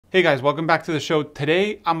Hey guys, welcome back to the show.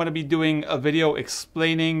 Today I'm going to be doing a video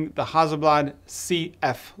explaining the Hasselblad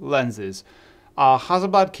CF lenses.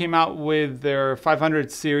 Hasselblad came out with their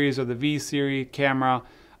 500 series or the V series camera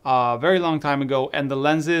a very long time ago, and the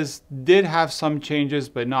lenses did have some changes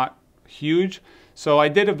but not huge. So I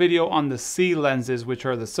did a video on the C lenses, which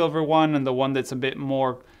are the silver one and the one that's a bit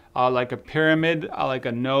more like a pyramid, like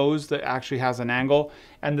a nose that actually has an angle.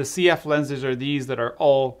 And the CF lenses are these that are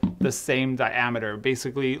all the same diameter,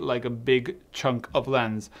 basically like a big chunk of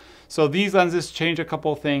lens. So these lenses change a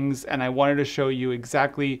couple things, and I wanted to show you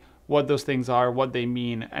exactly what those things are, what they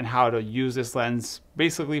mean, and how to use this lens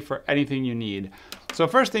basically for anything you need. So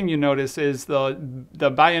first thing you notice is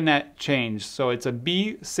the bayonet change. So it's a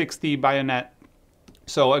B60 bayonet.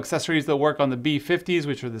 So accessories that work on the B50s,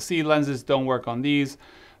 which are the C lenses, don't work on these.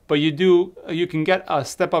 But you can get a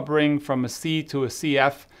step-up ring from a C to a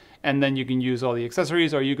CF, and then you can use all the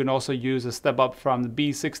accessories, or you can also use a step-up from the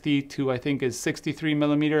B60 to, I think, is 63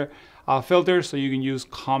 millimeter filters, so you can use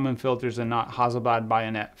common filters and not Hasselblad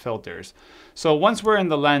bayonet filters. So once we're in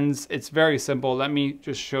the lens, it's very simple. Let me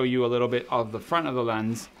just show you a little bit of the front of the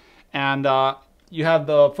lens. And you have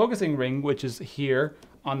the focusing ring, which is here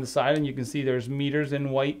on the side, and you can see there's meters in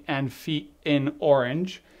white and feet in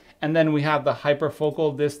orange. And then we have the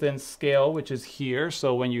hyperfocal distance scale, which is here.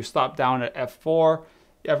 So when you stop down at f4,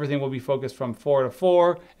 everything will be focused from 4 to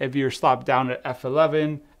 4. If you're stopped down at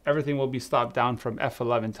f11, everything will be stopped down from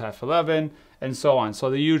f11 to f11, and so on.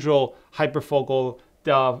 So the usual hyperfocal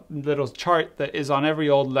little chart that is on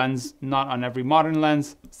every old lens, not on every modern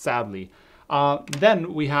lens, sadly.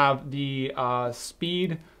 Then we have the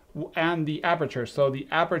speed and the aperture. So the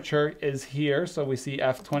aperture is here. So we see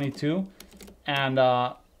f22 and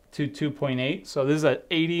to 2.8. So this is an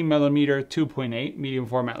 80 millimeter 2.8 medium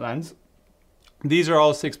format lens. These are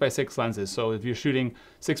all 6x6 lenses. So if you're shooting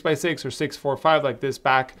 6x6 or 6.45 like this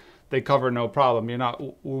back, they cover no problem. You're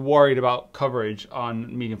not worried about coverage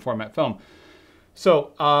on medium format film.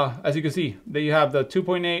 So as you can see, there you have the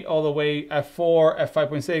 2.8 all the way f4,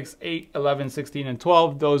 f5.6, 8, 11, 16, and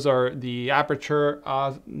 12. Those are the aperture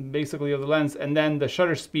basically of the lens. And then the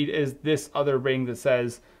shutter speed is this other ring that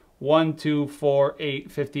says 1, 2, 4,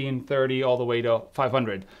 8, 15, 30, all the way to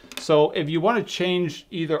 500. So if you want to change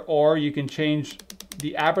either or, you can change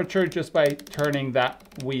the aperture just by turning that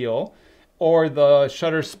wheel, or the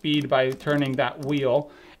shutter speed by turning that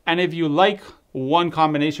wheel. And if you like one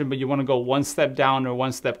combination, but you want to go one step down or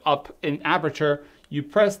one step up in aperture, you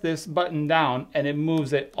press this button down and it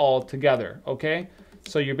moves it all together, okay?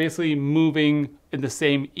 So you're basically moving in the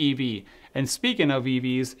same EV. And speaking of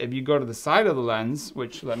EVs, if you go to the side of the lens,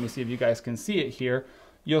 which let me see if you guys can see it here,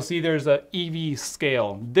 you'll see there's a EV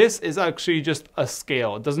scale. This is actually just a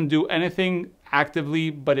scale. It doesn't do anything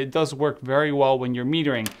actively, but it does work very well when you're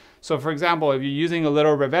metering. So for example, if you're using a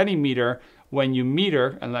little Rivetti meter, when you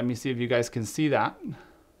meter, and let me see if you guys can see that,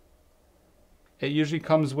 it usually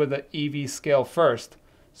comes with an EV scale first.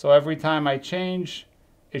 So every time I change,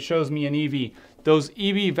 it shows me an EV. Those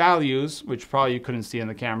EV values, which probably you couldn't see in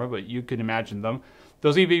the camera, but you could imagine them.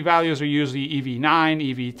 Those EV values are usually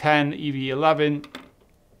EV9, EV10, EV11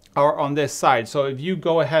 are on this side. So if you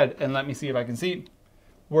go ahead and let me see if I can see,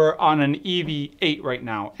 we're on an EV8 right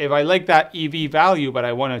now. If I like that EV value, but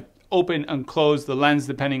I want to open and close the lens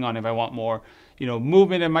depending on if I want more,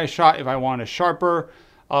 movement in my shot, if I want a sharper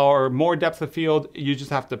or more depth of field, you just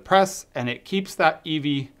have to press and it keeps that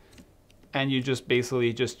EV, and you just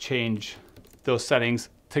basically just change those settings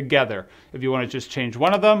together. If you want to just change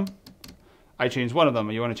one of them, I change one of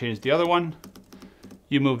them. You want to change the other one,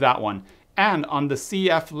 you move that one. And on the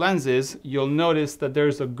CF lenses, you'll notice that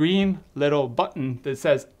there's a green little button that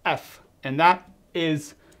says F, and that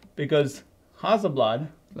is because Hasselblad,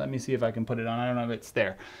 let me see if I can put it on, I don't know if it's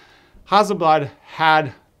there. Hasselblad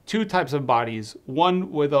had two types of bodies,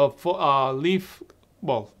 one with a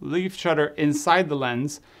leaf shutter inside the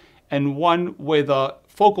lens, and one with a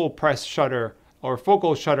focal press shutter or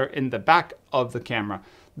focal shutter in the back of the camera.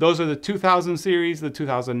 Those are the 2000 series, the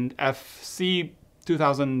 2000 FC,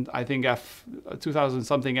 2000, I think 2000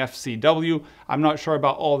 something FCW. I'm not sure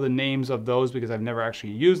about all the names of those because I've never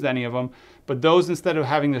actually used any of them, but those, instead of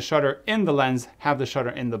having the shutter in the lens, have the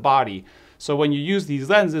shutter in the body. So when you use these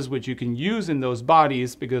lenses, which you can use in those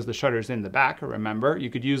bodies because the shutter's in the back, remember, you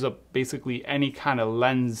could use basically any kind of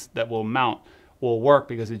lens that will mount will work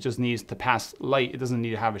because it just needs to pass light. It doesn't need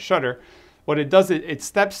to have a shutter. What it does, it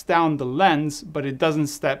steps down the lens, but it doesn't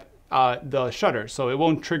step the shutter. So it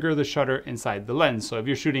won't trigger the shutter inside the lens. So if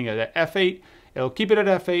you're shooting at f8, it'll keep it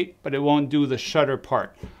at f8, but it won't do the shutter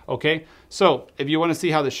part. Okay. So if you want to see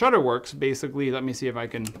how the shutter works, basically, let me see if I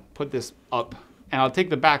can put this up, and I'll take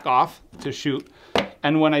the back off to shoot.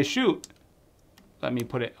 And when I shoot, let me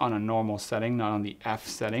put it on a normal setting, not on the F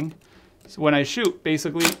setting. So when I shoot,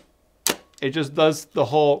 basically, it just does the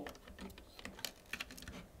whole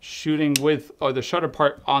shooting with, or the shutter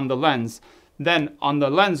part on the lens. Then on the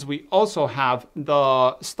lens, we also have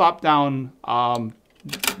the stop down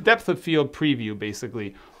depth of field preview,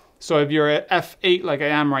 basically. So if you're at f8 like I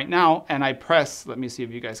am right now, and I press, let me see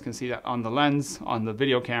if you guys can see that on the lens, on the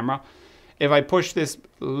video camera. If I push this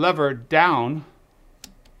lever down,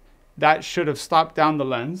 that should have stopped down the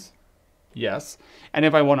lens. Yes. And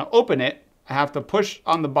if I want to open it, I have to push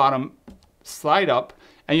on the bottom, slide up,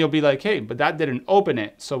 and you'll be like, hey, but that didn't open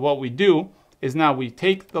it. So what we do is now we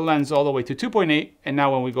take the lens all the way to 2.8, and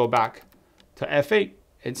now when we go back to f8,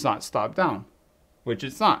 it's not stopped down, which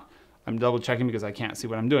it's not. I'm double checking because I can't see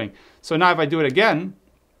what I'm doing. So now if I do it again,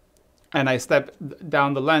 and I step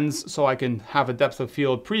down the lens so I can have a depth of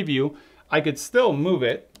field preview, I could still move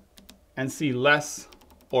it and see less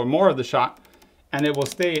or more of the shot, and it will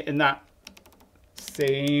stay in that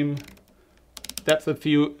same depth of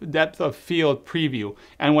field preview.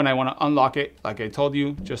 And when I want to unlock it, like I told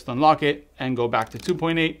you, just unlock it and go back to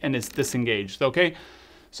 2.8 and it's disengaged, okay?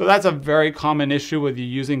 So that's a very common issue with you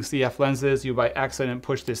using CF lenses. You by accident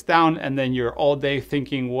push this down and then you're all day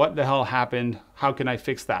thinking, what the hell happened? How can I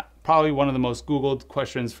fix that? Probably one of the most Googled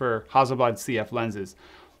questions for Hasselblad CF lenses.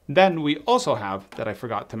 Then we also have, that I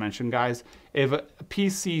forgot to mention guys, a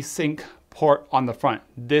PC sync port on the front.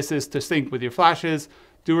 This is to sync with your flashes.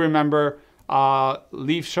 Do remember,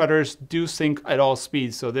 leaf shutters do sync at all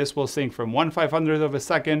speeds. So this will sync from 1/500th of a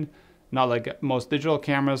second, not like most digital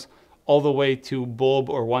cameras, all the way to bulb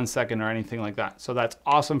or 1 second or anything like that. So that's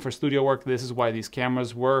awesome for studio work. This is why these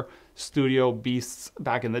cameras were studio beasts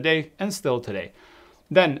back in the day and still today.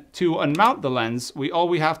 Then to unmount the lens, all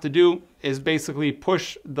we have to do is basically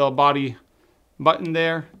push the body button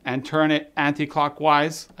there and turn it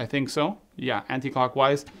anti-clockwise. I think so. Yeah,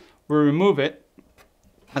 anti-clockwise. We remove it.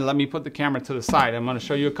 And let me put the camera to the side. I'm going to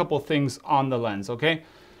show you a couple things on the lens, okay?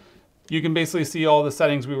 You can basically see all the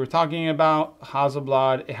settings we were talking about.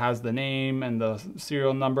 Hasselblad, it has the name and the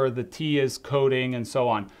serial number. The T is coding and so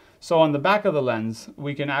on. So on the back of the lens,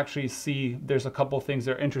 we can actually see there's a couple things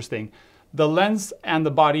that are interesting. The lens and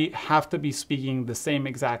the body have to be speaking the same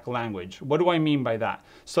exact language. What do I mean by that?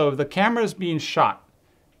 So if the camera is being shot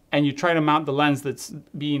and you try to mount the lens that's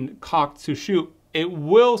being cocked to shoot, it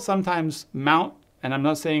will sometimes mount. And I'm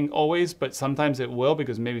not saying always, but sometimes it will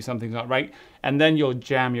because maybe something's not right. And then you'll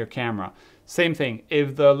jam your camera. Same thing,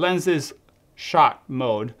 if the lens is shot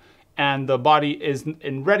mode and the body is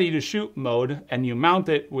in ready to shoot mode and you mount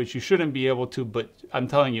it, which you shouldn't be able to, but I'm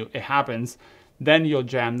telling you, it happens, then you'll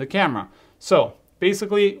jam the camera. So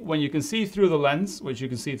basically when you can see through the lens, which you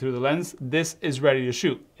can see through the lens, this is ready to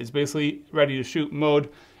shoot. It's basically ready to shoot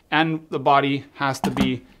mode and the body has to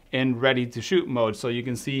be in ready to shoot mode. So you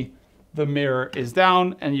can see the mirror is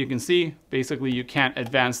down and you can see basically you can't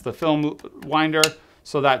advance the film winder,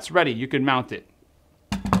 so that's ready. You can mount it.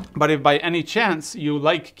 But if by any chance you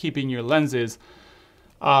like keeping your lenses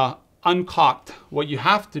uncocked, what you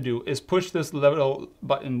have to do is push this little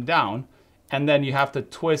button down and then you have to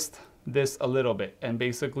twist this a little bit. And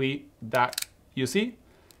basically that, you see,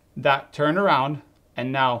 that turn around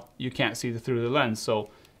and now you can't see through the lens. So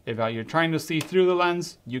if you're trying to see through the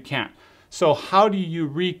lens, you can't. So how do you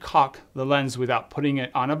recock the lens without putting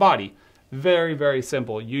it on a body? Very, very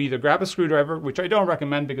simple. You either grab a screwdriver, which I don't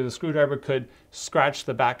recommend because a screwdriver could scratch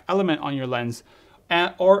the back element on your lens,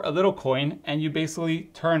 or a little coin, and you basically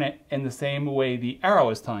turn it in the same way the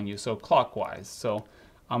arrow is telling you, so clockwise. So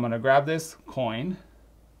I'm gonna grab this coin,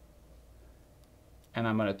 and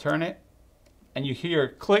I'm gonna turn it, and you hear a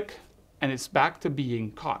click, and it's back to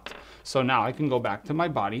being cocked. So now I can go back to my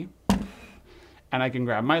body, and I can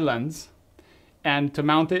grab my lens, and to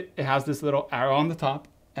mount it, it has this little arrow on the top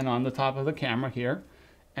and on the top of the camera here.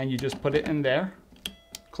 And you just put it in there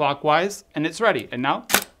clockwise and it's ready. And now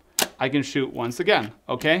I can shoot once again,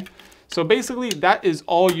 okay? So basically that is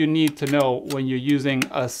all you need to know when you're using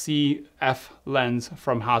a CF lens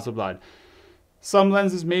from Hasselblad. Some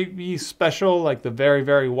lenses may be special, like the very,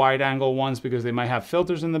 very wide angle ones because they might have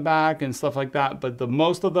filters in the back and stuff like that. But the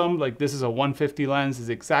most of them, like this is a 150 lens, is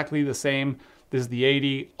exactly the same. This is the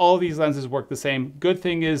 80. All these lenses work the same. Good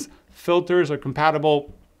thing is filters are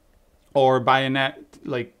compatible, or bayonet,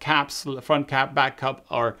 like caps, front cap, back cap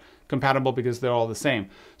are compatible because they're all the same.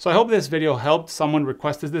 So I hope this video helped. Someone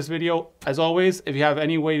requested this video. As always, if you have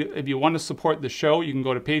any way, if you want to support the show, you can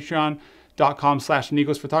go to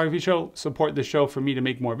patreon.com/Nicosphotographyshow. Support the show for me to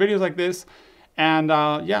make more videos like this. And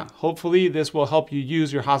yeah, hopefully this will help you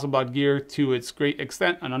use your Hasselblad gear to its great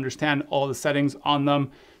extent and understand all the settings on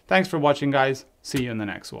them Thanks for watching, guys. See you in the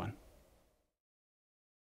next one.